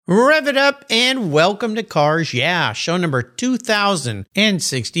Rev it up and welcome to Cars Yeah, show number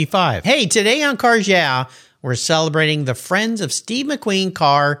 2065. Hey, today on Cars Yeah, we're celebrating the Friends of Steve McQueen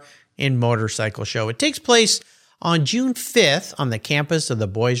Car and Motorcycle Show. It takes place on June 5th on the campus of the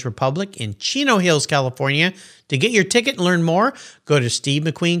Boys Republic in Chino Hills, California. To get your ticket and learn more, go to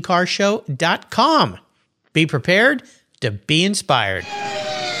SteveMcQueenCarshow.com. Be prepared to be inspired.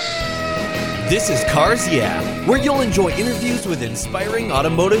 This is Cars Yeah, where you'll enjoy interviews with inspiring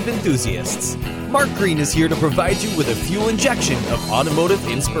automotive enthusiasts. Mark Green is here to provide you with a fuel injection of automotive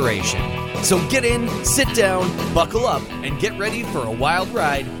inspiration. So get in, sit down, buckle up, and get ready for a wild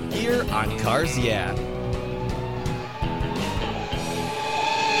ride here on Cars Yeah.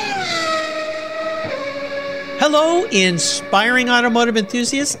 Hello, inspiring automotive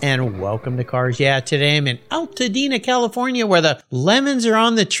enthusiasts, and welcome to Cars Yeah. Today I'm in Altadena, California, where the lemons are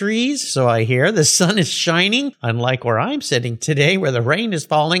on the trees, so I hear. The sun is shining, unlike where I'm sitting today, where the rain is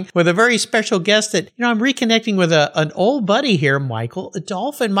falling, with a very special guest that, I'm reconnecting with an old buddy here, Michael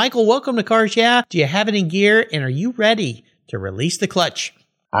Dolphin. Michael, welcome to Cars Yeah. Do you have it in gear, and are you ready to release the clutch?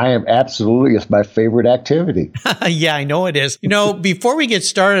 I am absolutely. It's my favorite activity. Yeah, I know it is. Before we get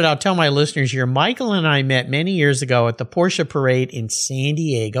started, I'll tell my listeners here, Michael and I met many years ago at the Porsche Parade in San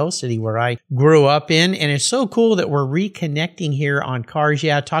Diego, city where I grew up in. And it's so cool that we're reconnecting here on Cars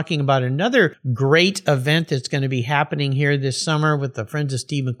Yeah, talking about another great event that's going to be happening here this summer with the Friends of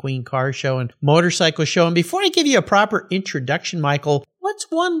Steve McQueen Car Show and Motorcycle Show. And before I give you a proper introduction, Michael, what's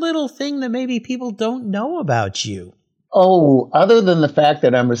one little thing that maybe people don't know about you? Oh, other than the fact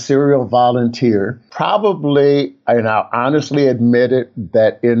that I'm a serial volunteer, probably, and I'll honestly admit it,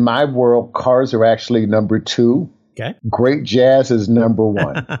 that in my world, cars are actually number 2. Okay. Great jazz is number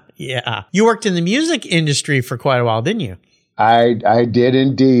 1. Yeah. You worked in the music industry for quite a while, didn't you? I did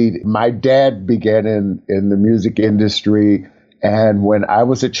indeed. My dad began in the music industry. And when I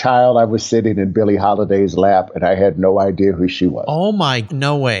was a child, I was sitting in Billie Holiday's lap, and I had no idea who she was. Oh,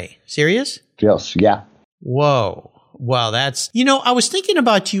 no way. Serious? Yes, yeah. Whoa. Well, that's, I was thinking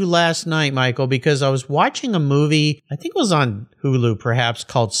about you last night, Michael, because I was watching a movie, I think it was on Hulu perhaps,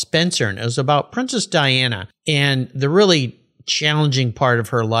 called Spencer, and it was about Princess Diana and the really challenging part of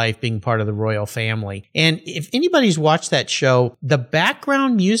her life being part of the royal family. And if anybody's watched that show, the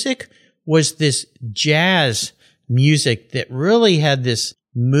background music was this jazz music that really had this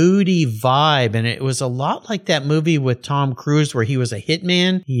moody vibe, and it was a lot like that movie with Tom Cruise where he was a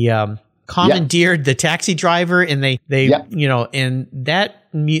hitman. He, commandeered the taxi driver, and they and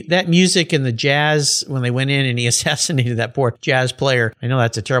that music and the jazz when they went in and he assassinated that poor jazz player. I know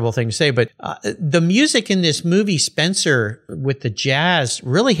that's a terrible thing to say, but the music in this movie Spencer with the jazz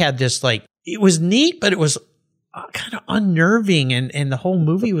really had this, it was neat, but it was kind of unnerving, and the whole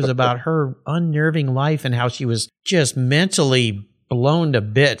movie was about her unnerving life and how she was just mentally blown to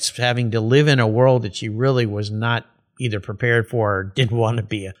bits, having to live in a world that she really was not either prepared for or didn't want to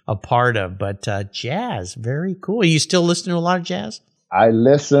be a part of. But jazz, very cool. Are you still listening to a lot of jazz? I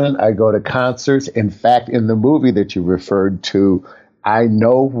listen. I go to concerts. In fact, in the movie that you referred to, I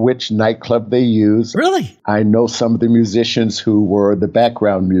know which nightclub they use. Really? I know some of the musicians who were the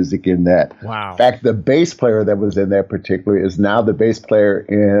background music in that. Wow. In fact, the bass player that was in that particularly is now the bass player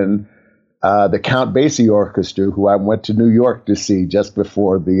in the Count Basie Orchestra, who I went to New York to see just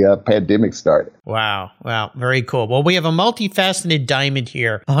before the pandemic started. Wow. Very cool. Well, we have a multifaceted diamond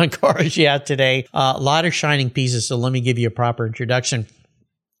here on Cars Yeah today. A lot of shining pieces, so let me give you a proper introduction.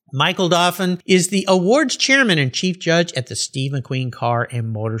 Michael Dolphin is the awards chairman and chief judge at the Steve McQueen Car and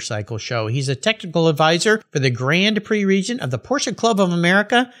Motorcycle Show. He's a technical advisor for the Grand Prix region of the Porsche Club of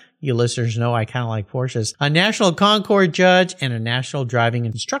America. You listeners know I kind of like Porsches. A National Concours judge and a national driving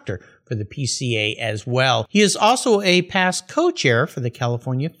instructor for the PCA as well. He is also a past co-chair for the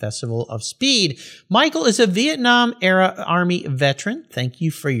California Festival of Speed. Michael is a Vietnam-era Army veteran. Thank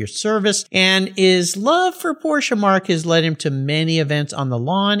you for your service. And his love for Porsche Mark has led him to many events on the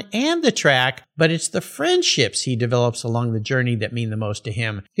lawn and the track, but it's the friendships he develops along the journey that mean the most to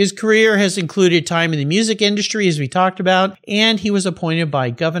him. His career has included time in the music industry, as we talked about, and he was appointed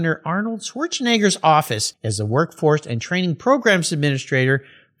by Governor Arnold Schwarzenegger's office as the Workforce and Training Programs Administrator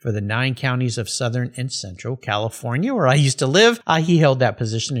for the 9 counties of Southern and Central California, where I used to live. He held that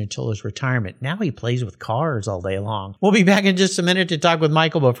position until his retirement. Now he plays with cars all day long. We'll be back in just a minute to talk with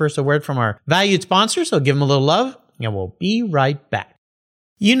Michael, but first a word from our valued sponsor, so give him a little love, and we'll be right back.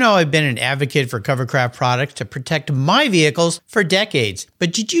 I've been an advocate for Covercraft products to protect my vehicles for decades,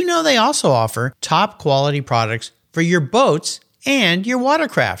 but did you know they also offer top quality products for your boats and your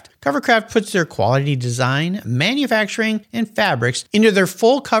watercraft. Covercraft puts their quality design, manufacturing, and fabrics into their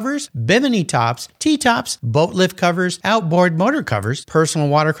full covers, bimini tops, T-tops, boat lift covers, outboard motor covers, personal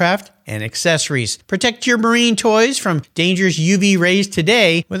watercraft, and accessories. Protect your marine toys from dangerous UV rays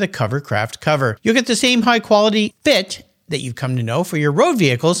today with a Covercraft cover. You'll get the same high quality fit that you've come to know for your road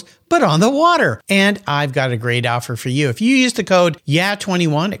vehicles, but on the water. And I've got a great offer for you. If you use the code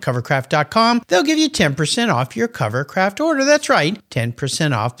YEAH21 at covercraft.com, they'll give you 10% off your Covercraft order. That's right,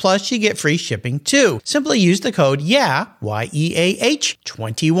 10% off, plus you get free shipping too. Simply use the code YEAH, Y-E-A-H,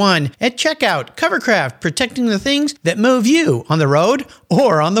 21 at checkout. Covercraft, protecting the things that move you on the road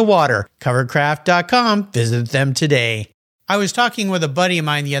or on the water. Covercraft.com. Visit them today. I was talking with a buddy of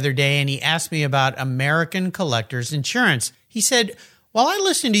mine the other day, and he asked me about American Collectors Insurance. He said, while I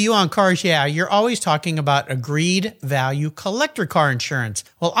listen to you on Cars Yeah, you're always talking about agreed value collector car insurance.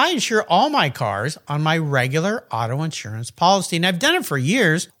 Well, I insure all my cars on my regular auto insurance policy, and I've done it for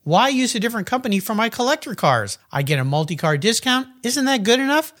years. Why use a different company for my collector cars? I get a multi-car discount. Isn't that good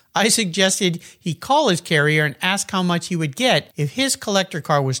enough? I suggested he call his carrier and ask how much he would get if his collector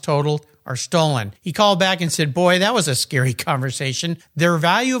car was totaled or stolen. He called back and said, boy, that was a scary conversation. The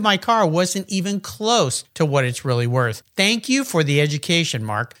value of my car wasn't even close to what it's really worth. Thank you for the education,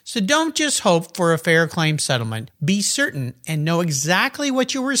 Mark. So don't just hope for a fair claim settlement. Be certain and know exactly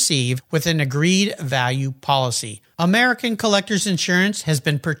what you'll receive with an agreed value policy. American Collectors Insurance has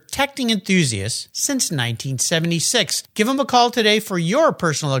been protecting enthusiasts since 1976. Give them a call today for your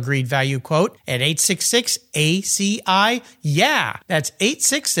personal agreed value quote at 866-ACI-YEAH. That's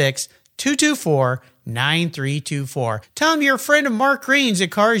 866-224-9324. Tell them you're a friend of Mark Green's at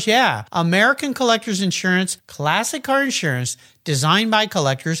Cars Yeah. American Collectors Insurance, classic car insurance, designed by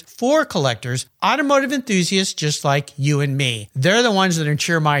collectors for collectors, automotive enthusiasts just like you and me. They're the ones that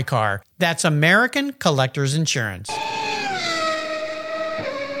insure my car. That's American Collectors Insurance.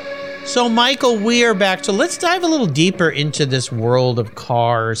 So, Michael, we are back. So let's dive a little deeper into this world of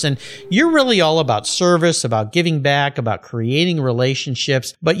cars. And you're really all about service, about giving back, about creating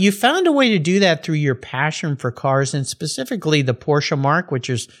relationships. But you found a way to do that through your passion for cars, and specifically the Porsche mark, which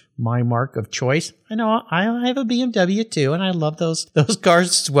is my mark of choice. I know I have a BMW too, and I love those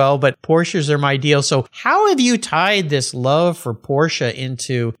cars as well, but Porsches are my deal. So how have you tied this love for Porsche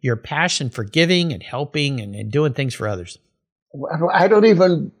into your passion for giving and helping and doing things for others? I don't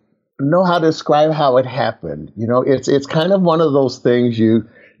even know how to describe how it happened. You know, it's kind of one of those things you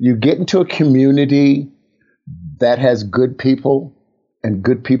get into a community that has good people, and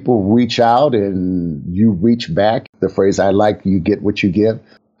good people reach out and you reach back. The phrase I like, you get what you give.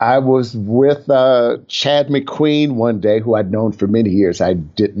 I was with Chad McQueen one day, who I'd known for many years. I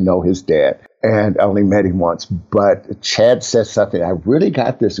didn't know his dad and only met him once. But Chad said something. I really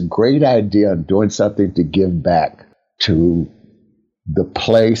got this great idea on doing something to give back to the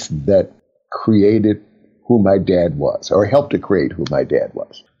place that created who my dad was, or helped to create who my dad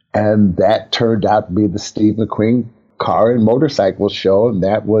was. And that turned out to be the Steve McQueen Car and Motorcycle Show. And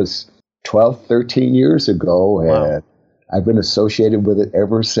that was 12, 13 years ago. Wow. And I've been associated with it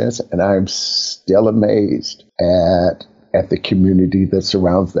ever since. And I'm still amazed at the community that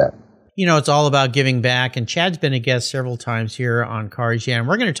surrounds that. You know, it's all about giving back. And Chad's been a guest several times here on Cars Yeah. And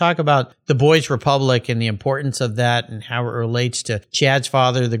we're going to talk about the Boys Republic and the importance of that and how it relates to Chad's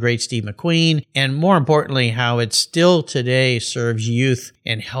father, the great Steve McQueen. And more importantly, how it still today serves youth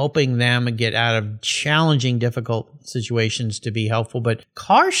and helping them get out of challenging, difficult situations to be helpful. But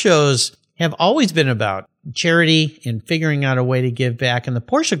car shows have always been about charity and figuring out a way to give back. And the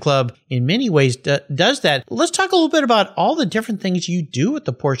Porsche Club, in many ways, does that. Let's talk a little bit about all the different things you do at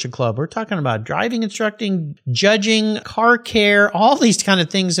the Porsche Club. We're talking about driving, instructing, judging, car care, all these kind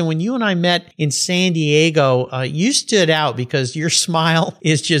of things. And when you and I met in San Diego, you stood out because your smile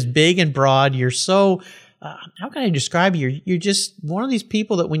is just big and broad. You're so... how can I describe you? You're just one of these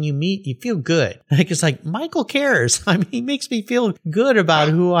people that when you meet, you feel good. Like it's like Michael cares. I mean, he makes me feel good about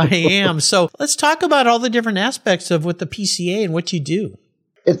who I am. So let's talk about all the different aspects of what the PCA and what you do.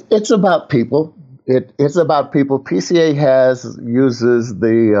 It's about people. It's about people. PCA uses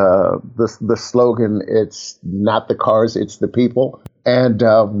the slogan, it's not the cars, it's the people. And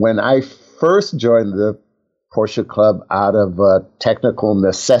when I first joined the Porsche Club out of technical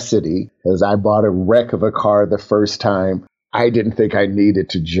necessity, as I bought a wreck of a car the first time, I didn't think I needed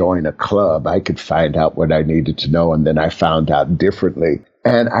to join a club. I could find out what I needed to know, and then I found out differently.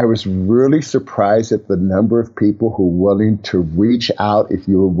 And I was really surprised at the number of people who were willing to reach out if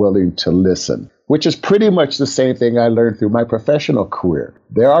you were willing to listen, which is pretty much the same thing I learned through my professional career.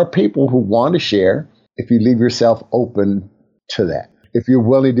 There are people who want to share if you leave yourself open to that, if you're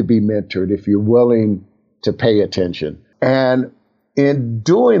willing to be mentored, if you're willing to pay attention. And in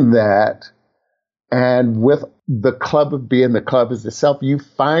doing that, and with the club of being the club as itself, you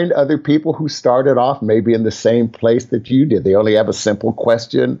find other people who started off maybe in the same place that you did. They only have a simple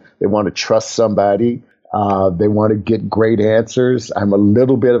question. They want to trust somebody. They want to get great answers. I'm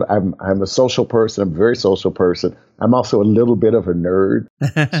a social person. I'm a very social person. I'm also a little bit of a nerd.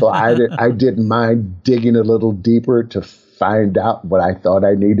 So I didn't mind digging a little deeper to find out what I thought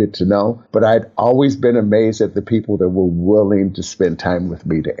I needed to know. But I'd always been amazed at the people that were willing to spend time with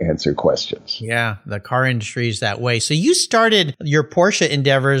me to answer questions. Yeah, the car industry is that way. So you started your Porsche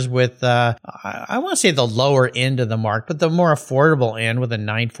endeavors with, I want to say the lower end of the mark, but the more affordable end with a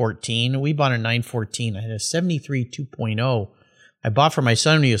 914. We bought a 914. I had a 73 2.0. I bought for my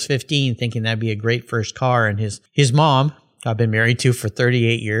son when he was 15, thinking that'd be a great first car. And his mom, I've been married to for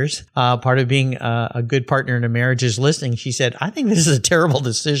 38 years. Part of being a good partner in a marriage is listening. She said, I think this is a terrible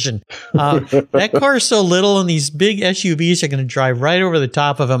decision. That car is so little and these big SUVs are going to drive right over the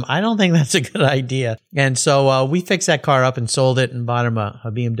top of him. I don't think that's a good idea. And so we fixed that car up and sold it and bought him a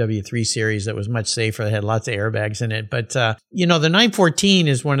BMW 3 Series that was much safer. It had lots of airbags in it. But, the 914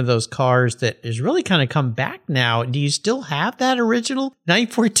 is one of those cars that has really kind of come back now. Do you still have that original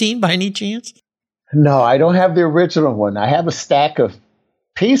 914 by any chance? No, I don't have the original one. I have a stack of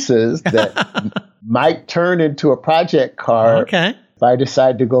pieces that might turn into a project car. Okay. If I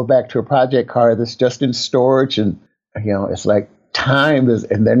decide to go back to a project car that's just in storage, and it's like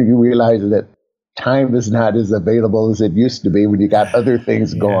and then you realize that time is not as available as it used to be when you got other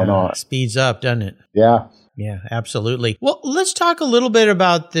things going on. Speeds up, doesn't it? Yeah. Yeah, absolutely. Well, let's talk a little bit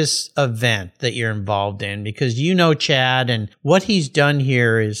about this event that you're involved in, because Chad, and what he's done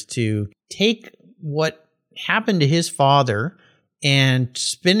here is to take what happened to his father and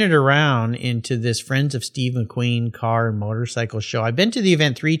spin it around into this Friends of Steve McQueen car and motorcycle show. I've been to the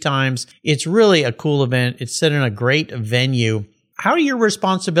event 3 times. It's really a cool event. It's set in a great venue. How do your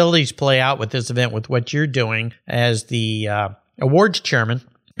responsibilities play out with this event, with what you're doing as the awards chairman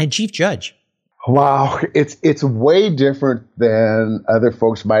and chief judge? Wow, it's way different than other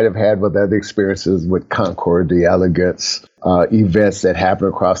folks might have had with other experiences with Concours d'Elegance, events that happen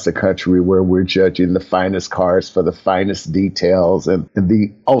across the country where we're judging the finest cars for the finest details and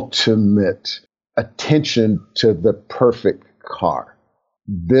the ultimate attention to the perfect car.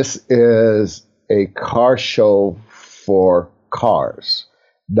 This is a car show for cars,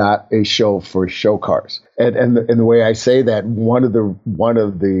 not a show for show cars. And the way I say that, one of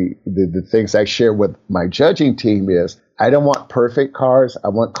the things I share with my judging team is, I don't want perfect cars. I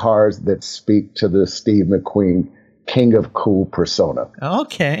want cars that speak to the Steve McQueen King of Cool persona.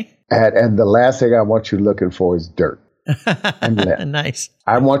 Okay. And the last thing I want you looking for is dirt. Nice.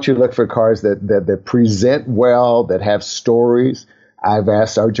 I want you to look for cars that present well, that have stories. I've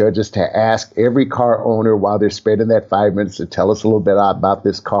asked our judges to ask every car owner while they're spending that 5 minutes to tell us a little bit about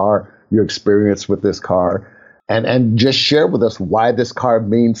this car, your experience with this car, and just share with us why this car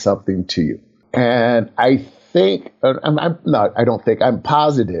means something to you. And I think, I'm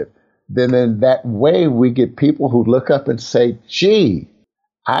positive, then in that way we get people who look up and say, gee,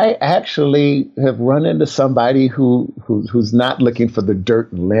 I actually have run into somebody who's not looking for the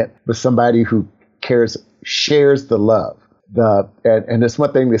dirt and lint, but somebody who shares the love. And it's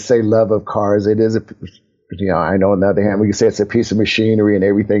one thing to say love of cars. It is I know on the other hand, we can say it's a piece of machinery and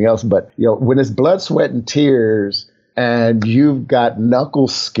everything else, but when it's blood, sweat, and tears, and you've got knuckle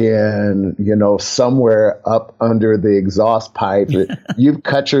skin, somewhere up under the exhaust pipe, you've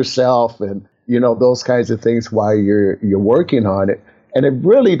cut yourself, and those kinds of things while you're working on it. And it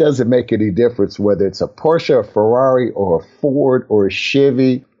really doesn't make any difference whether it's a Porsche, a Ferrari, or a Ford, or a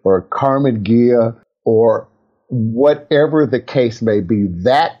Chevy, or a Carmen Ghia, or whatever the case may be.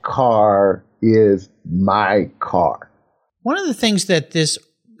 That car is my car. One of the things that this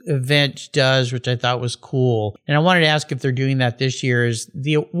event does, which I thought was cool, and I wanted to ask if they're doing that this year, is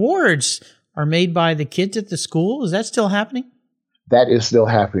the awards are made by the kids at the school. Is that still happening? That is still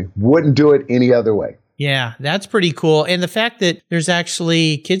happening. Wouldn't do it any other way. Yeah, that's pretty cool. And the fact that there's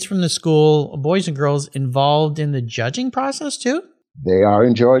actually kids from the school, boys and girls, involved in the judging process too? They are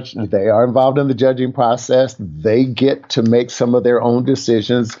involved in the judging process. They get to make some of their own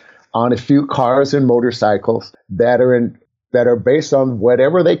decisions on a few cars and motorcycles that are based on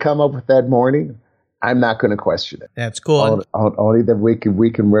whatever they come up with that morning. I'm not going to question it. That's cool. Only that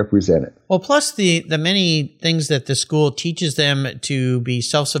we can represent it. Well, plus the many things that the school teaches them to be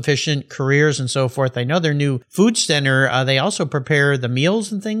self-sufficient, careers and so forth. I know their new food center, they also prepare the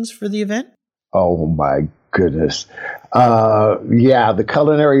meals and things for the event. Oh my goodness. Yeah, the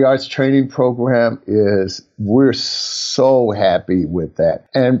Culinary Arts Training Program we're so happy with that.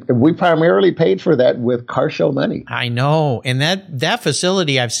 And we primarily paid for that with car show money. I know. And that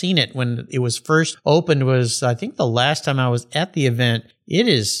facility, I've seen it when it was first opened was, I think the last time I was at the event. It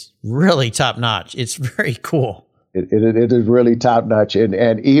is really top notch. It's very cool. It is really top notch.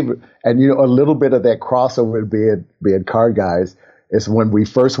 And you know, a little bit of that crossover being car guys is when we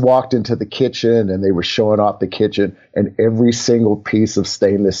first walked into the kitchen and they were showing off the kitchen and every single piece of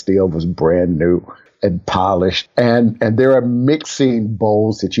stainless steel was brand new and polished. And there are mixing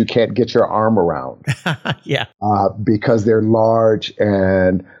bowls that you can't get your arm around. Yeah. Because they're large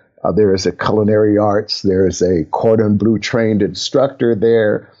and there is a culinary arts. There is a cordon bleu trained instructor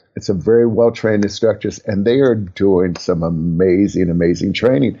there. It's a very well-trained instructors, and they are doing some amazing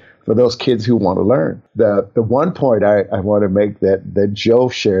training for those kids who want to learn. The one point I want to make that Joe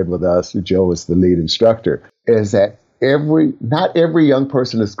shared with us, Joe is the lead instructor, is that not every young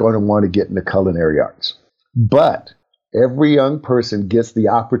person is going to want to get into culinary arts, but every young person gets the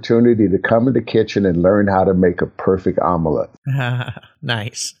opportunity to come in the kitchen and learn how to make a perfect omelet.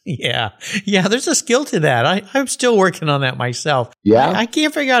 Nice. Yeah. Yeah. There's a skill to that. I'm still working on that myself. Yeah. I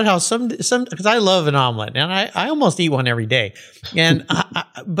can't figure out how some, cause I love an omelet and I almost eat one every day. And,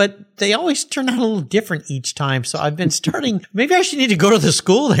 but they always turn out a little different each time. So I've been maybe I should need to go to the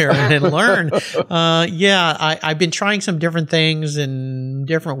school there and learn. I've been trying some different things in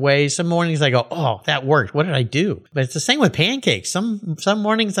different ways. Some mornings I go, oh, that worked. What did I do? But it's the same with pancakes. Some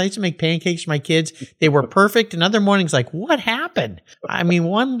mornings I used to make pancakes for my kids. They were perfect. And other mornings like, what happened? I mean,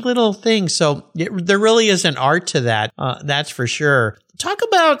 one little thing. So there really is an art to that. That's for sure. Talk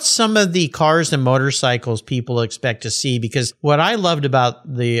about some of the cars and motorcycles people expect to see, because what I loved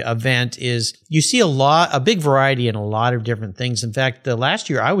about the event is you see a big variety in a lot of different things. In fact, the last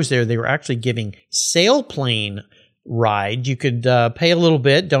year I was there, they were actually giving sailplane ride. You could pay a little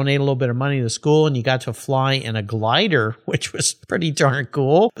bit, donate a little bit of money to the school, and you got to fly in a glider, which was pretty darn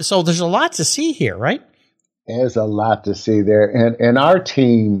cool. So there's a lot to see here, right? There's a lot to see there. And our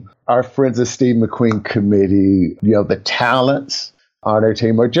team, our Friends of Steve McQueen committee, you know, the talents on our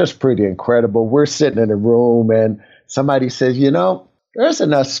team are just pretty incredible. We're sitting in a room and somebody says, you know, there's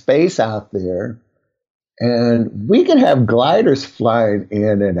enough space out there and we can have gliders flying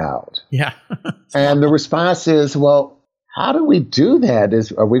in and out. Yeah. And the response is, well, how do we do that?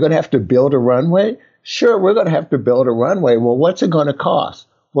 Are we going to have to build a runway? Sure, we're going to have to build a runway. Well, what's it going to cost?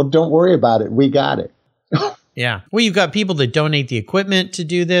 Well, don't worry about it. We got it. Yeah. Well, you've got people that donate the equipment to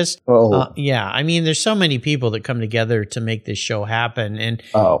do this. Yeah. I mean, there's so many people that come together to make this show happen. And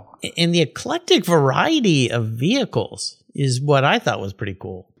the eclectic variety of vehicles is what I thought was pretty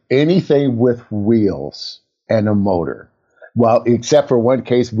cool. Anything with wheels and a motor. Well, except for one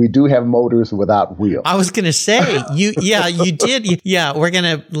case, we do have motors without wheels. I was going to say, you did. Yeah, we're going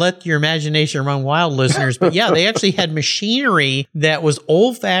to let your imagination run wild, listeners. But yeah, they actually had machinery that was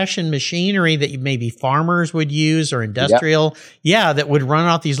old-fashioned machinery that maybe farmers would use or industrial. Yep. Yeah, that would run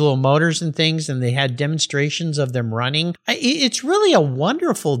off these little motors and things, and they had demonstrations of them running. It's really a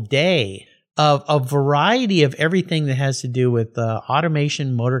wonderful day of a variety of everything that has to do with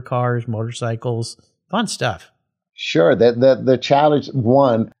automation, motor cars, motorcycles, fun stuff. Sure. The challenge,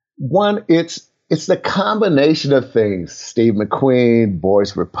 one, it's the combination of things. Steve McQueen,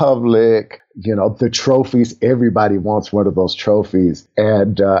 Boys Republic, you know, the trophies. Everybody wants one of those trophies.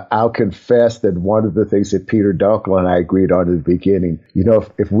 And I'll confess that one of the things that Peter Dunkel and I agreed on at the beginning, you know,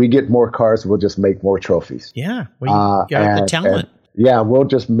 if we get more cars, we'll just make more trophies. Yeah. Well, you got the talent. Yeah, we'll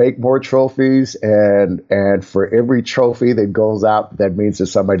just make more trophies, and for every trophy that goes out, that means that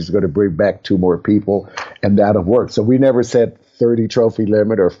somebody's going to bring back 2 more people, and that'll work. So we never said 30 trophy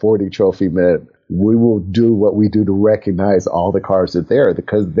limit or 40 trophy limit. We will do what we do to recognize all the cars that are there,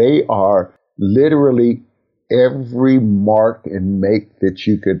 because they are literally every mark and make that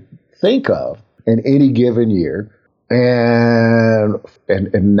you could think of in any given year. And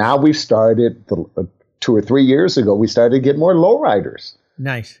now we've started 2 or 3 years ago, we started to get more lowriders.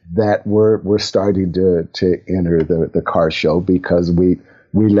 Nice. That we're starting to enter the car show, because we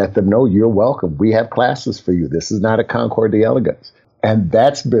let them know you're welcome. We have classes for you. This is not a Concours d'Elegance. And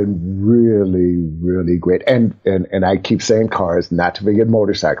that's been really, really great. And I keep saying cars, not to forget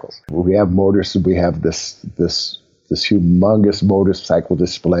motorcycles. We have motors. We have this humongous motorcycle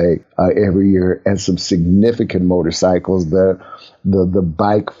display every year, and some significant motorcycles. The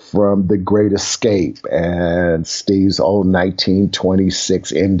bike from The Great Escape and Steve's old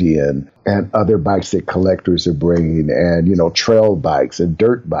 1926 Indian, and other bikes that collectors are bringing, and, you know, trail bikes and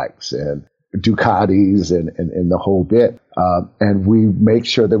dirt bikes. And Ducatis and the whole bit. And we make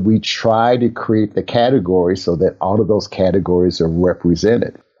sure that we try to create the category so that all of those categories are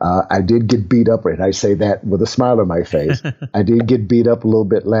represented. I did get beat up, and I say that with a smile on my face. I did get beat up a little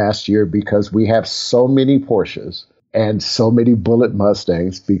bit last year because we have so many Porsches and so many Bullitt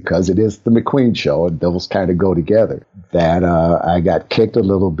Mustangs, because it is the McQueen show and those kind of go together, that I got kicked a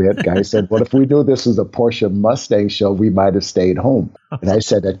little bit. Guy said, well, if we knew this was a Porsche Mustang show, we might have stayed home. And I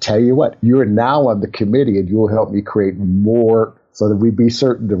said, I tell you what, you're now on the committee and you'll help me create more so that we be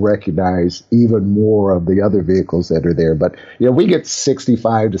certain to recognize even more of the other vehicles that are there. But, we get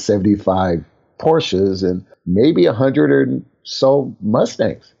 65 to 75 Porsches and maybe 100 or so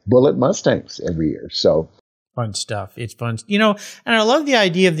Mustangs, Bullitt Mustangs every year. So fun stuff. It's fun. And I love the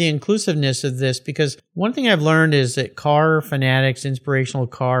idea of the inclusiveness of this, because one thing I've learned is that car fanatics, inspirational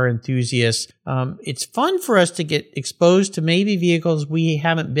car enthusiasts, it's fun for us to get exposed to maybe vehicles we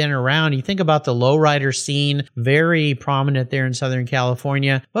haven't been around. You think about the lowrider scene, very prominent there in Southern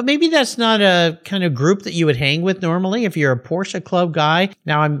California, but maybe that's not a kind of group that you would hang with normally if you're a Porsche Club guy.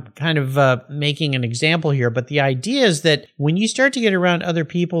 Now I'm kind of making an example here, but the idea is that when you start to get around other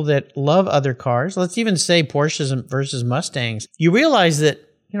people that love other cars, let's even say Porsches versus Mustangs, you realize that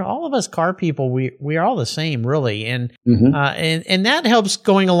all of us car people, we are all the same, really, and and that helps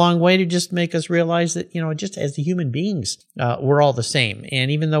going a long way to just make us realize that just as the human beings, we're all the same. And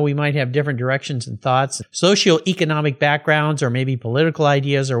even though we might have different directions and thoughts, socioeconomic backgrounds, or maybe political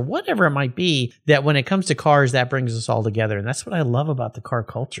ideas, or whatever it might be, that when it comes to cars, that brings us all together, and that's what I love about the car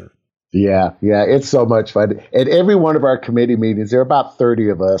culture. Yeah, it's so much fun. At every one of our committee meetings, there are about 30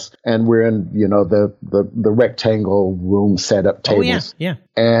 of us, and we're in, the rectangle room setup tables. Oh, yeah.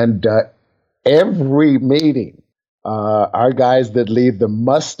 And every meeting, our guys that lead the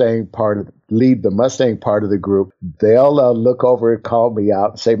Mustang part of the group, they'll look over and call me out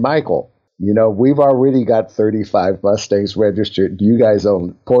and say, Michael, we've already got 35 Mustangs registered. You guys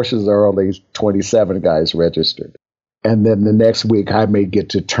Porsches are only 27 guys registered. And then the next week, I may get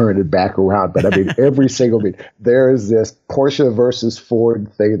to turn it back around. But I mean, every single meeting, there is this Porsche versus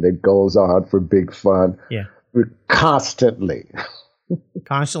Ford thing that goes on for big fun. Yeah. Constantly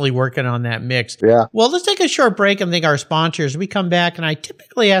working on that mix. Yeah. Well, let's take a short break and thank our sponsors. We come back, and I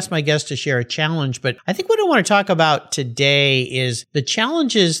typically ask my guests to share a challenge, but I think what I want to talk about today is the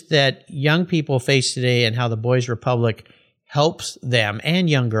challenges that young people face today and how the Boys Republic helps them and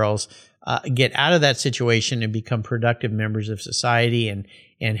young girls get out of that situation and become productive members of society and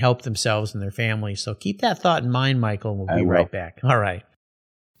help themselves and their families. So keep that thought in mind, Michael, and we'll be right back. All right.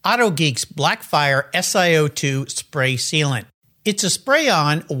 AutoGeek's Blackfire SiO2 Spray Sealant. It's a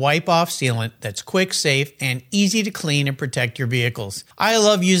spray-on, wipe-off sealant that's quick, safe, and easy to clean and protect your vehicles. I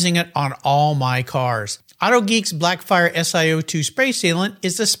love using it on all my cars. AutoGeek's Blackfire SiO2 Spray Sealant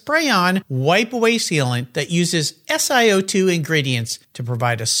is a spray-on, wipe-away sealant that uses SiO2 ingredients to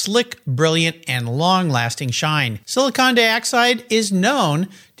provide a slick, brilliant, and long-lasting shine. Silicon dioxide is known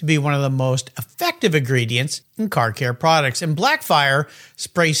to be one of the most effective ingredients in car care products, and Blackfire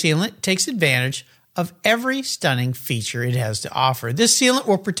Spray Sealant takes advantage of every stunning feature it has to offer. This sealant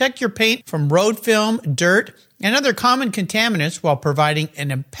will protect your paint from road film, dirt, and other common contaminants while providing an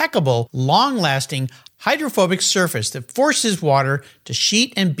impeccable, long-lasting, hydrophobic surface that forces water to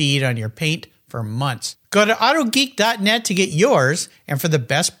sheet and bead on your paint for months. Go to AutoGeek.net to get yours and for the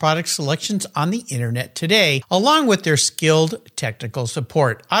best product selections on the internet today, along with their skilled technical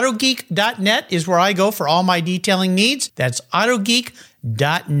support. AutoGeek.net is where I go for all my detailing needs. That's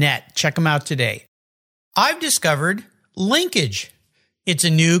AutoGeek.net. Check them out today. I've discovered Linkage. It's a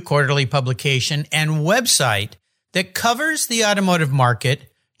new quarterly publication and website that covers the automotive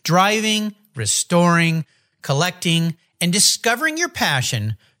market, driving, restoring, collecting, and discovering your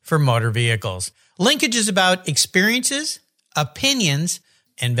passion for motor vehicles. Linkage is about experiences, opinions,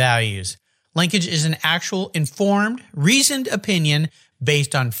 and values. Linkage is an actual informed, reasoned opinion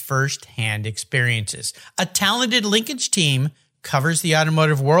based on first-hand experiences. A talented Linkage team covers the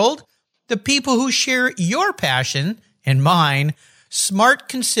automotive world, the people who share your passion and mine, smart,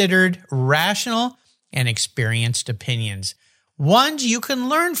 considered, rational, and experienced opinions. Ones you can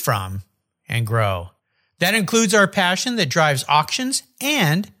learn from and grow. That includes our passion that drives auctions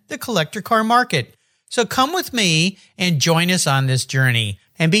and the collector car market. So come with me and join us on this journey.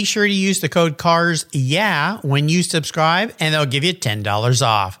 And be sure to use the code CARSYEAH when you subscribe, and they'll give you $10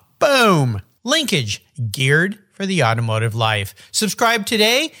 off. Boom! Linkage, geared for the automotive life. Subscribe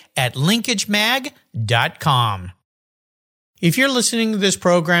today at linkagemag.com. If you're listening to this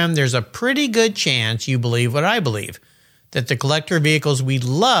program, there's a pretty good chance you believe what I believe, that the collector vehicles we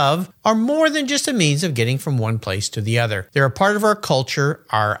love are more than just a means of getting from one place to the other. They're a part of our culture,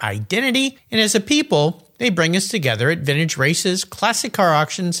 our identity, and as a people, they bring us together at vintage races, classic car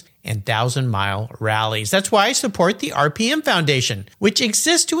auctions, and 1,000-mile rallies. That's why I support the RPM Foundation, which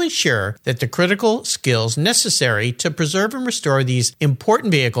exists to ensure that the critical skills necessary to preserve and restore these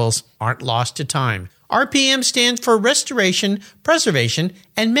important vehicles aren't lost to time. RPM stands for Restoration, Preservation,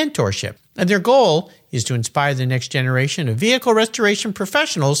 and Mentorship, and their goal is to inspire the next generation of vehicle restoration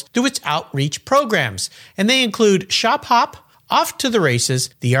professionals through its outreach programs. And they include Shop Hop, Off to the Races,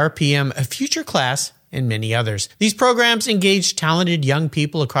 the RPM Future Class, and many others. These programs engage talented young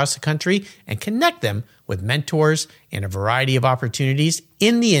people across the country and connect them with mentors and a variety of opportunities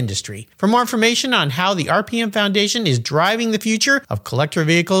in the industry. For more information on how the RPM Foundation is driving the future of collector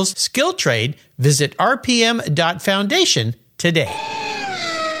vehicles skilled trade, visit rpm.foundation today.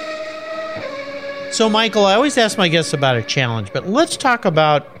 So, Michael, I always ask my guests about a challenge, but let's talk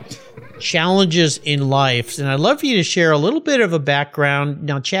about challenges in life. And I'd love for you to share a little bit of a background.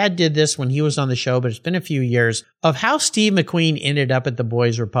 Now, Chad did this when he was on the show, but it's been a few years, of how Steve McQueen ended up at the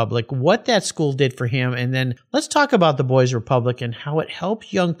Boys Republic, what that school did for him. And then let's talk about the Boys Republic and how it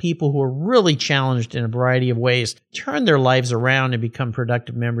helps young people who are really challenged in a variety of ways turn their lives around and become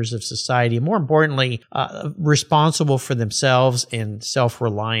productive members of society. And more importantly, responsible for themselves and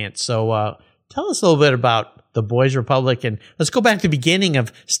self-reliant. So tell us a little bit about the Boys Republic, and let's go back to the beginning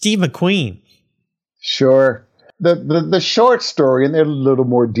of Steve McQueen. Sure. The short story, and there are a little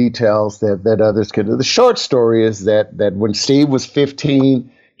more details that others can do. The short story is that when Steve was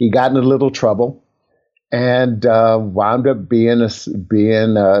 15, he got in a little trouble and wound up being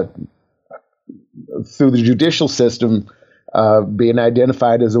through the judicial system, being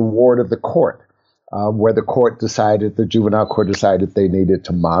identified as a ward of the court, where the juvenile court decided they needed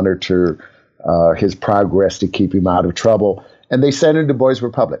to monitor his progress to keep him out of trouble. And they sent him to Boys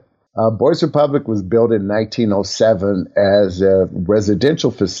Republic. Boys Republic was built in 1907 as a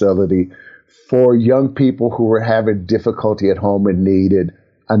residential facility for young people who were having difficulty at home and needed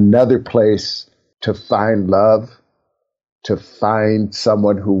another place to find love, to find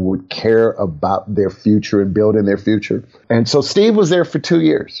someone who would care about their future and build in their future. And so Steve was there for 2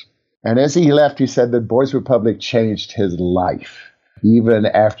 years. And as he left, he said that Boys Republic changed his life, even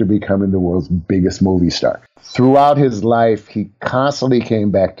after becoming the world's biggest movie star. Throughout his life, he constantly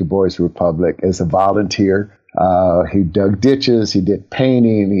came back to Boys Republic as a volunteer. He dug ditches, he did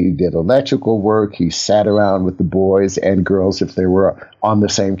painting, he did electrical work, he sat around with the boys and girls if they were on the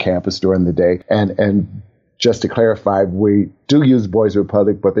same campus during the day. And just to clarify, we do use Boys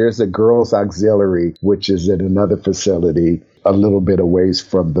Republic, but there's a girls' auxiliary, which is at another facility a little bit away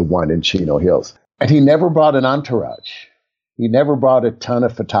from the one in Chino Hills. And he never brought an entourage. He never brought a ton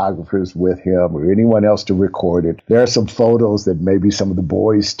of photographers with him or anyone else to record it. There are some photos that maybe some of the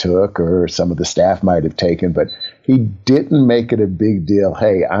boys took or some of the staff might have taken, but he didn't make it a big deal.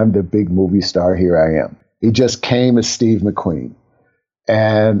 Hey, I'm the big movie star, here I am. He just came as Steve McQueen.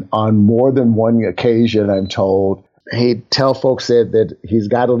 And on more than one occasion, I'm told, he'd tell folks that he's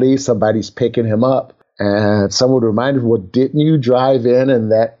got to leave, somebody's picking him up. And someone would remind him, well, didn't you drive in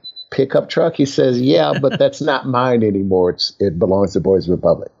that pickup truck? He says, yeah, but that's not mine anymore. It belongs to Boys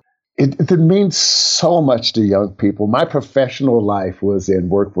Republic. It means so much to young people. My professional life was in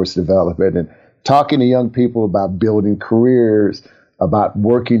workforce development and talking to young people about building careers, about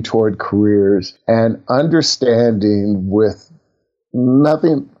working toward careers, and understanding with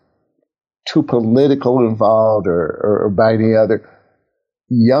nothing too political involved or by any other.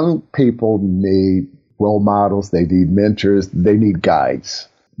 Young people need role models. They need mentors. They need guides.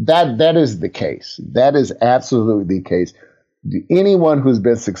 That is the case. That is absolutely the case. Anyone who's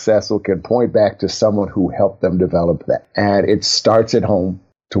been successful can point back to someone who helped them develop that. And it starts at home.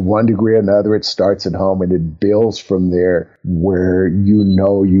 To one degree or another, it starts at home and it builds from there where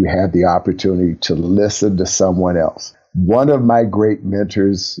you have the opportunity to listen to someone else. One of my great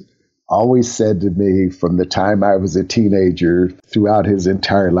mentors always said to me from the time I was a teenager throughout his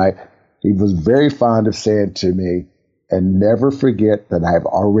entire life, he was very fond of saying to me, and never forget that I've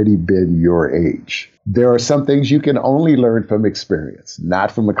already been your age. There are some things you can only learn from experience,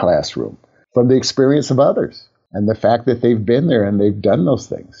 not from a classroom, from the experience of others and the fact that they've been there and they've done those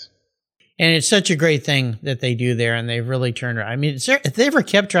things. And it's such a great thing that they do there and they've really turned around. I mean, have they ever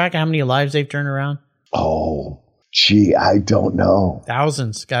kept track of how many lives they've turned around? Oh, gee, I don't know.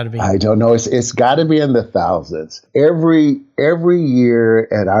 Thousands, got to be. I don't know. It's got to be in the thousands. Every year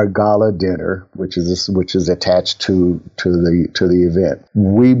at our gala dinner, which is attached to the event,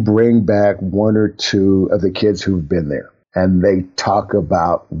 we bring back one or two of the kids who've been there, and they talk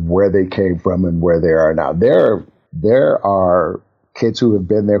about where they came from and where they are now. There are there are kids who have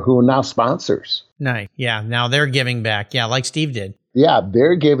been there who are now sponsors. Nice. Yeah. Now they're giving back. Yeah. Like Steve did. Yeah,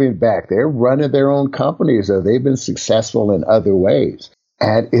 they're giving back. They're running their own companies, or they've been successful in other ways.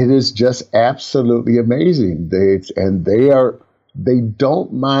 And it is just absolutely amazing. They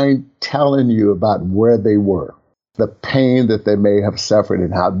don't mind telling you about where they were, the pain that they may have suffered,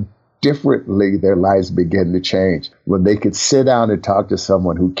 and how differently their lives begin to change when they could sit down and talk to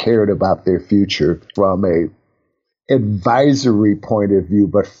someone who cared about their future from a advisory point of view,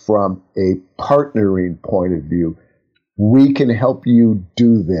 but from a partnering point of view. We can help you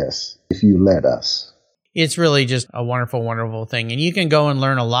do this if you let us. It's really just a wonderful, wonderful thing. And you can go and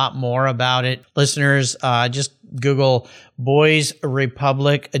learn a lot more about it. Listeners, just Google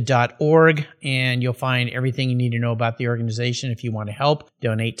boysrepublic.org and you'll find everything you need to know about the organization. If you want to help,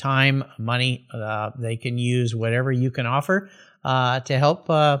 donate time, money, they can use whatever you can offer to help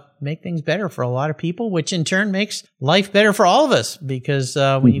make things better for a lot of people, which in turn makes life better for all of us. Because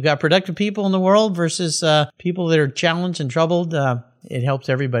when you've got productive people in the world versus people that are challenged and troubled, it helps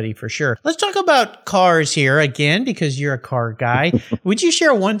everybody for sure. Let's talk about cars here again, because you're a car guy. Would you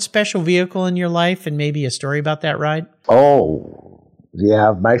share one special vehicle in your life and maybe a story about that ride? Oh,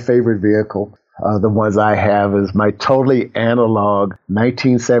 yeah. My favorite vehicle, the ones I have, is my totally analog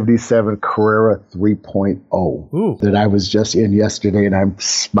 1977 Carrera 3.0 that I was just in yesterday, and I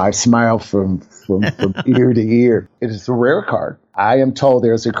smile from ear to ear. It is a rare car. I am told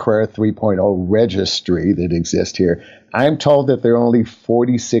there's a Carrera 3.0 registry that exists here. I am told that there are only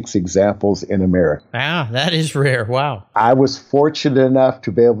 46 examples in America. Ah, that is rare. Wow. I was fortunate enough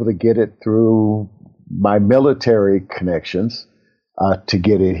to be able to get it through my military connections to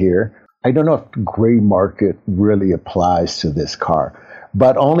get it here. I don't know if gray market really applies to this car,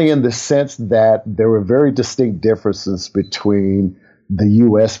 but only in the sense that there were very distinct differences between the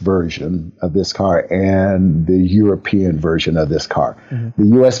U.S. version of this car and the European version of this car. Mm-hmm. The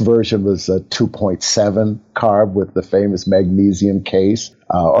U.S. version was a 2.7 carb with the famous magnesium case,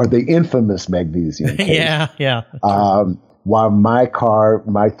 or the infamous magnesium case. Yeah. While my car,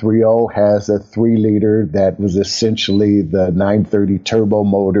 my 3.0, has a 3-liter that was essentially the 930 turbo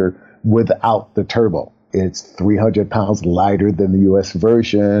motor without the turbo. It's 300 pounds lighter than the U.S.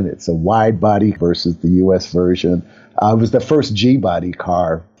 version. It's a wide body versus the U.S. version. It was the first G-body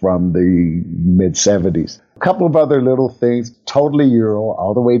car from the mid-'70s. A couple of other little things, totally Euro,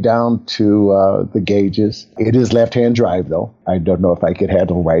 all the way down to the gauges. It is left-hand drive, though. I don't know if I could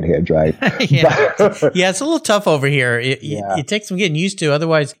handle right-hand drive. Yeah, it's a little tough over here. It takes some getting used to.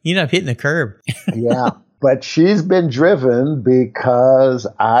 Otherwise, you end up hitting the curb. Yeah. But she's been driven because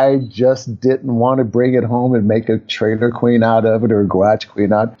I just didn't want to bring it home and make a trailer queen out of it or a garage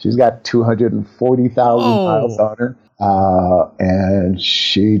queen out. She's got 240,000 miles on her. And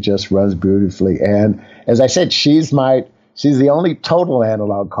she just runs beautifully. And as I said, she's the only total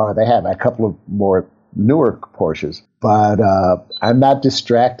analog car they have. A couple of more newer Porsches. But I'm not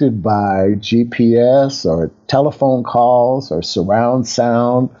distracted by GPS or telephone calls or surround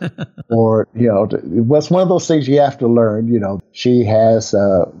sound or, it's one of those things you have to learn. She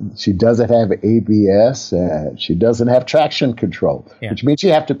doesn't have ABS and she doesn't have traction control, which means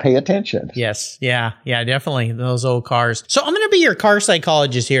you have to pay attention. Yes. Yeah, definitely. Those old cars. So I'm going to be your car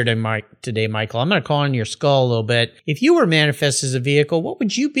psychologist here today, Michael. I'm going to call on your skull a little bit. If you were manifest as a vehicle, what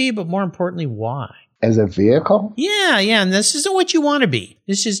would you be? But more importantly, why? As a vehicle? Yeah. And this isn't what you want to be.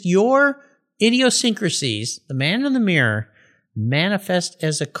 This is your idiosyncrasies, the man in the mirror, manifest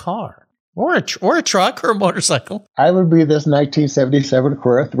as a car or a truck or a motorcycle. I would be this 1977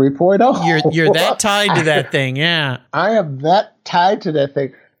 Carrera 3.0. You're that tied to that thing, yeah. I am that tied to that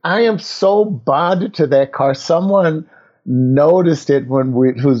thing. I am so bonded to that car. Someone noticed it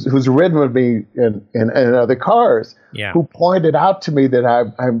who's ridden with me in other cars, who pointed out to me that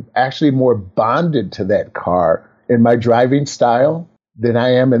I'm actually more bonded to that car in my driving style than I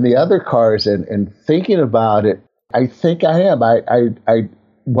am in the other cars. And thinking about it, I think I am.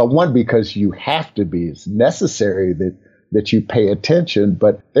 Well, one, because you have to be. It's necessary that you pay attention,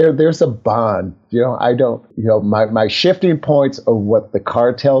 but there's a bond. I don't, my shifting points are what the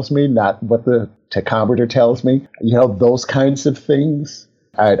car tells me, not what the tachometer tells me. Those kinds of things.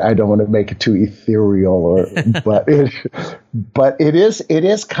 I don't want to make it too ethereal, but it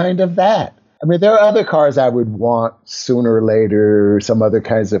is kind of that. I mean, there are other cars I would want sooner or later, some other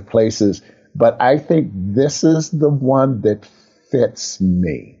kinds of places, but I think this is the one that fits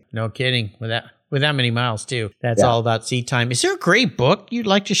me. No kidding. With that many miles too. That's all about seat time. Is there a great book you'd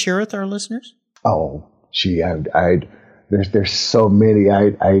like to share with our listeners? Oh, gee, there's so many.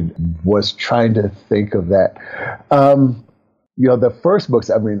 I was trying to think of that. The first books,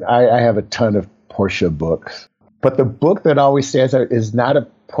 I mean, I have a ton of Porsche books. But the book that always stands out is not a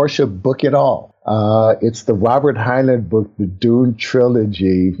Porsche book at all. It's the Robert Heinlein book, the Dune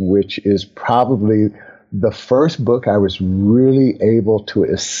Trilogy, which is probably the first book I was really able to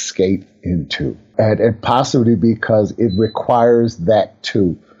escape into. And possibly because it requires that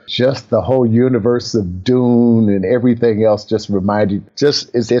too. Just the whole universe of Dune and everything else just reminded,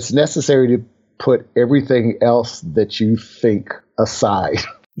 it's necessary to put everything else that you think aside.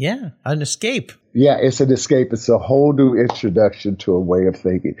 Yeah, an escape. Yeah, it's an escape. It's a whole new introduction to a way of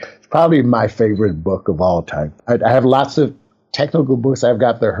thinking. It's probably my favorite book of all time. I have lots of technical books. I've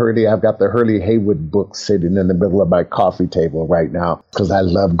got the Hurley Haywood book sitting in the middle of my coffee table right now because I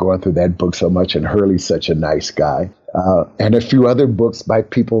love going through that book so much, and Hurley's such a nice guy. And a few other books by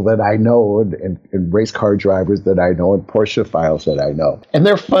people that I know and race car drivers that I know and Porsche files that I know. And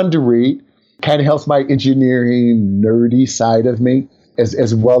they're fun to read. Kind of helps my engineering, nerdy side of me,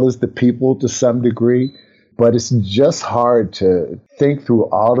 as well as the people to some degree. But it's just hard to think through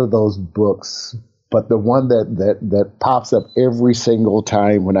all of those books. But the one that pops up every single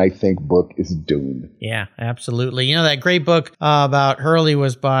time when I think book is Dune. Yeah, absolutely. You know, that great book about Hurley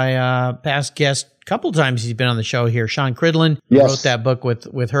was by past guest. A couple times he's been on the show here. Sean Cridlin wrote that book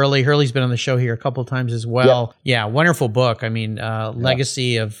with Hurley. Hurley's been on the show here a couple times as well. Yep. Yeah, wonderful book. I mean,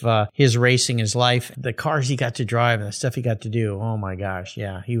 legacy of his racing, his life, the cars he got to drive and the stuff he got to do. Oh my gosh.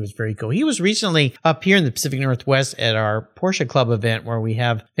 Yeah, he was very cool. He was recently up here in the Pacific Northwest at our Porsche Club event where we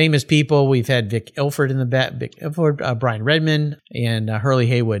have famous people. We've had Vic Ilford in the back, Brian Redman, and Hurley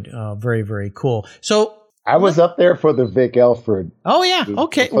Haywood. Very, very cool. So, I was up there for the Vic Elford. Oh, yeah.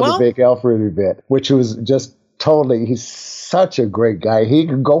 Okay. For the Vic Elford event, which was just totally, he's such a great guy. He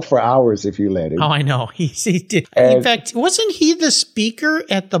could go for hours if you let him. Oh, I know. He did. In fact, wasn't he the speaker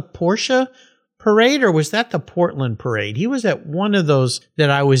at the Porsche parade, or was that the Portland parade? He was at one of those that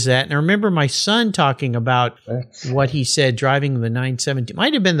I was at. And I remember my son talking about what he said driving the 917.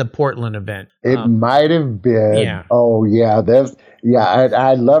 Might have been the Portland event. It might have been. Yeah. Oh, yeah.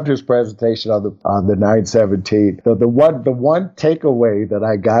 I loved his presentation on the 917. The one takeaway that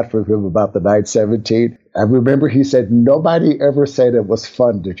I got from him about the 917, I remember he said nobody ever said it was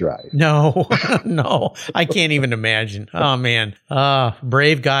fun to drive. No, no, I can't even imagine. Oh man,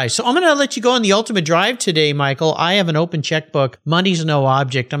 brave guy. So I'm going to let you go on the ultimate drive today, Michael. I have an open checkbook. Money's no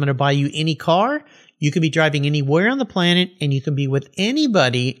object. I'm going to buy you any car. You can be driving anywhere on the planet, and you can be with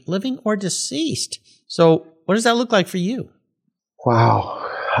anybody, living or deceased. So what does that look like for you? Wow.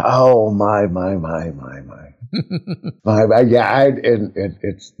 Oh, my.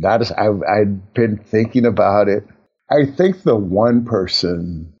 It's not, I've been thinking about it. I think the one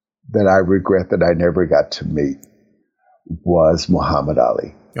person that I regret that I never got to meet was Muhammad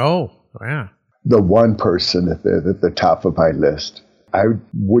Ali. Oh, wow. The one person at the top of my list. I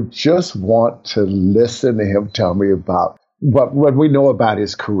would just want to listen to him tell me about what we know about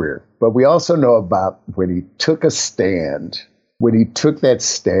his career. But we also know about when he took a stand. When he took that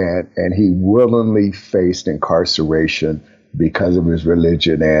stand and he willingly faced incarceration because of his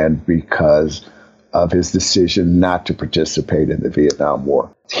religion and because of his decision not to participate in the Vietnam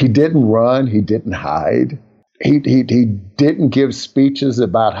War. He didn't run. He didn't hide. He didn't give speeches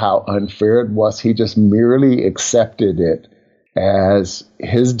about how unfair it was. He just merely accepted it as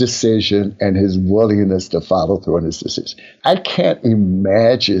his decision and his willingness to follow through on his decision. I can't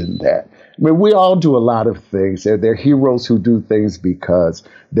imagine that. I mean, we all do a lot of things. There are heroes who do things because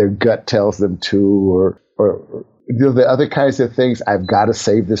their gut tells them to, or the other kinds of things. I've got to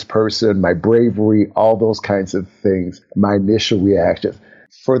save this person, my bravery, all those kinds of things, my initial reactions.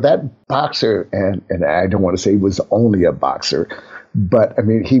 For that boxer, and I don't want to say he was only a boxer, but I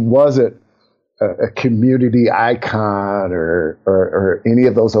mean, he wasn't a community icon or any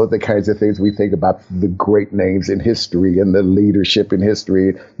of those other kinds of things. We think about the great names in history and the leadership in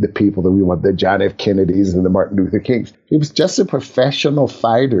history, the people that we want, the John F. Kennedys and the Martin Luther Kings. He was just a professional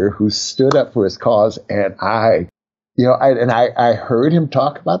fighter who stood up for his cause. And I heard him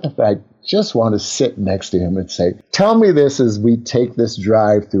talk about the fact, just want to sit next to him and say, tell me this as we take this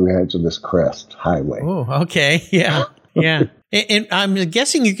drive through Angeles Crest Highway. Oh, okay. Yeah. Yeah. And I'm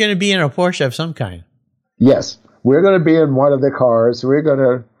guessing you're going to be in a Porsche of some kind. Yes. We're going to be in one of the cars. We're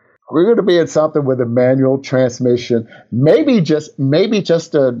going to be in something with a manual transmission, maybe just a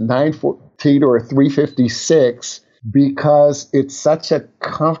 914 or a 356, because it's such a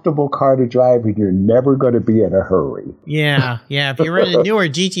comfortable car to drive and you're never going to be in a hurry. Yeah. Yeah. If you're in a newer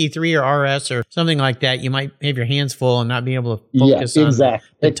GT3 or RS or something like that, you might have your hands full and not be able to focus on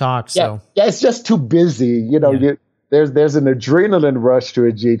the talk. So yeah, it's just too busy. There's an adrenaline rush to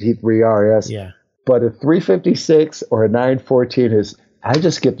a GT3 RS. Yeah. But a 356 or a 914 is I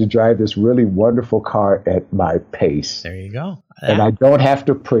just get to drive this really wonderful car at my pace. There you go. And I don't have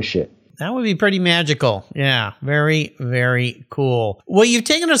to push it. That would be pretty magical. Yeah, very, very cool. Well, you've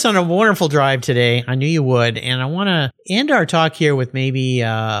taken us on a wonderful drive today. I knew you would. And I want to end our talk here with maybe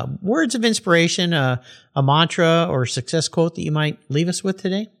words of inspiration, a mantra or success quote that you might leave us with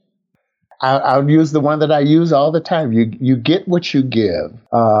today. I'll use the one that I use all the time. You get what you give.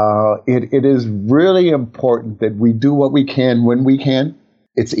 It is really important that we do what we can when we can.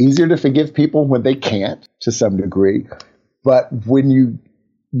 It's easier to forgive people when they can't, to some degree. But when you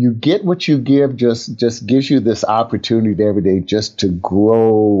get what you give, just gives you this opportunity every day just to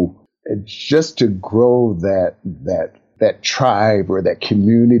grow that tribe or that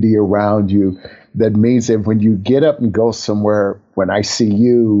community around you. That means that when you get up and go somewhere, when I see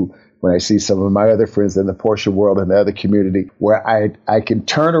you, when I see some of my other friends in the Porsche world and the other community, where I can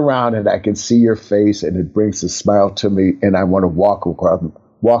turn around and I can see your face and it brings a smile to me, and I want to walk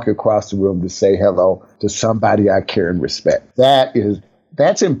across the room to say hello to somebody I care and respect.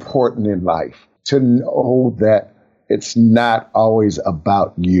 That's important in life, to know that it's not always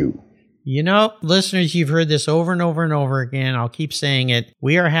about you. You know, listeners, you've heard this over and over and over again. I'll keep saying it.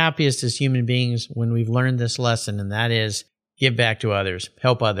 We are happiest as human beings when we've learned this lesson, and that is give back to others,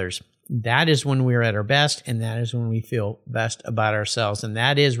 help others. That is when we're at our best, and that is when we feel best about ourselves. And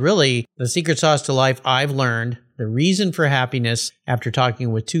that is really the secret sauce to life I've learned, the reason for happiness, after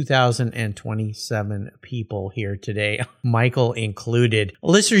talking with 2,027 people here today, Michael included.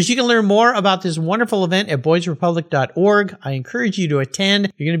 Listeners, you can learn more about this wonderful event at boysrepublic.org. I encourage you to attend.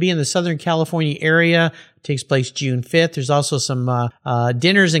 If you're going to be in the Southern California area, it takes place June 5th. There's also some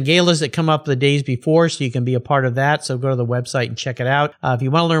dinners and galas that come up the days before, so you can be a part of that. So go to the website and check it out. If you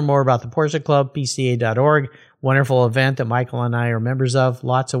want to learn more about the Porsche Club, pca.org. Wonderful event that Michael and I are members of.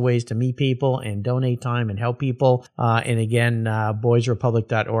 Lots of ways to meet people and donate time and help people. And again,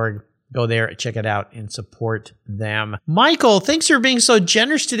 boysrepublic.org. Go there, check it out, and support them. Michael, thanks for being so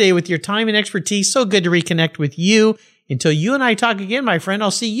generous today with your time and expertise. So good to reconnect with you. Until you and I talk again, my friend, I'll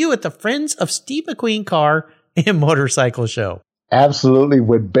see you at the Friends of Steve McQueen Car and Motorcycle Show. Absolutely,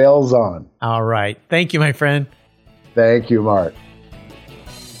 with bells on. All right. Thank you, my friend. Thank you, Mark.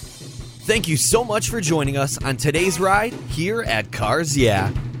 Thank you so much for joining us on today's ride here at Cars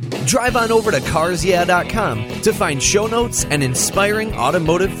Yeah. Drive on over to carsyeah.com to find show notes and inspiring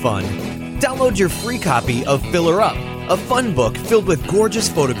automotive fun. Download your free copy of Filler Up, a fun book filled with gorgeous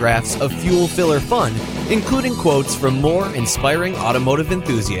photographs of fuel filler fun, including quotes from more inspiring automotive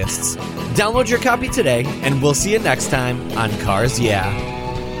enthusiasts. Download your copy today, and we'll see you next time on Cars Yeah.